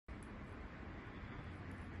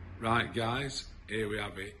Right guys, here we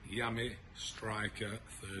have it, Yamaha Stryker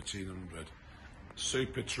 1300.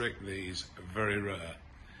 Super trick, these are very rare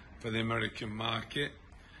for the American market.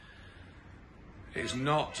 It's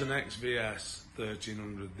not an XVS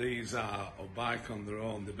 1300, these are a bike on their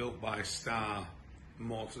own. They're built by Star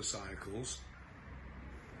Motorcycles.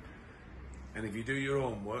 And if you do your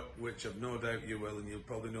own work, which I've no doubt you will, and you'll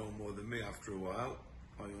probably know more than me after a while,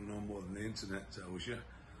 or you'll know more than the internet tells you,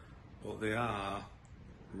 but they are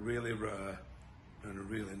really rare and a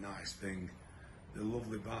really nice thing. They're a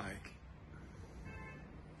lovely bike.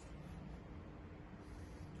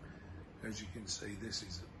 As you can see, this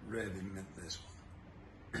is really mint, this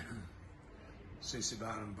one. CC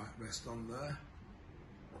bar and backrest on there.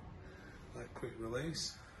 That quick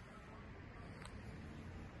release.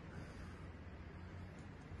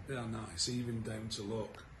 They are nice, even down to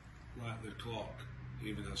look, like the clock,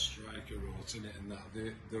 even has Stryker wrote in it and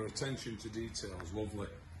that. Their attention to detail is lovely.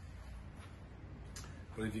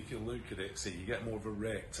 But if you can look at it, see, you get more of a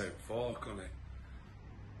raked out fork on it.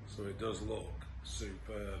 So it does look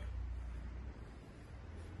superb.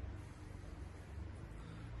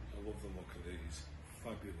 I love the look of these.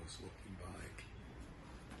 Fabulous looking bike.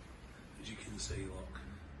 As you can see, look.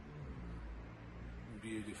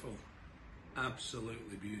 Beautiful.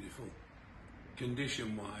 Absolutely beautiful.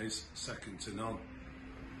 Condition wise, second to none.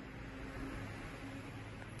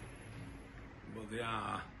 But they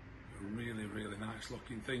are a really, really nice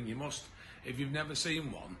looking thing. You must, if you've never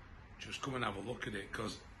seen one, just come and have a look at it,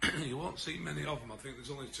 because you won't see many of them. I think there's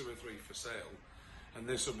only 2 or 3 for sale, and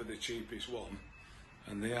this will be the cheapest one.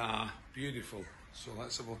 And they are beautiful. So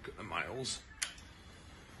let's have a look at the miles.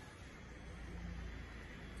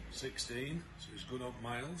 16, so it's good up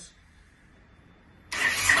miles.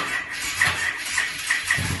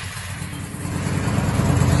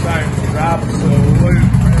 Sounds absolutely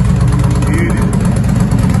beautiful.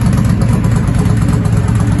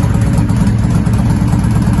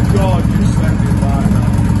 Gorgeous sounding like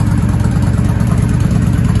that.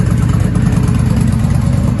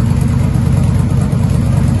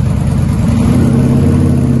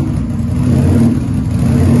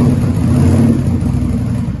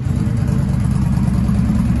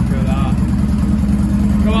 Look at that.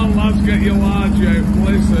 Come on lads, get your large out,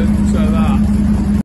 listen to that.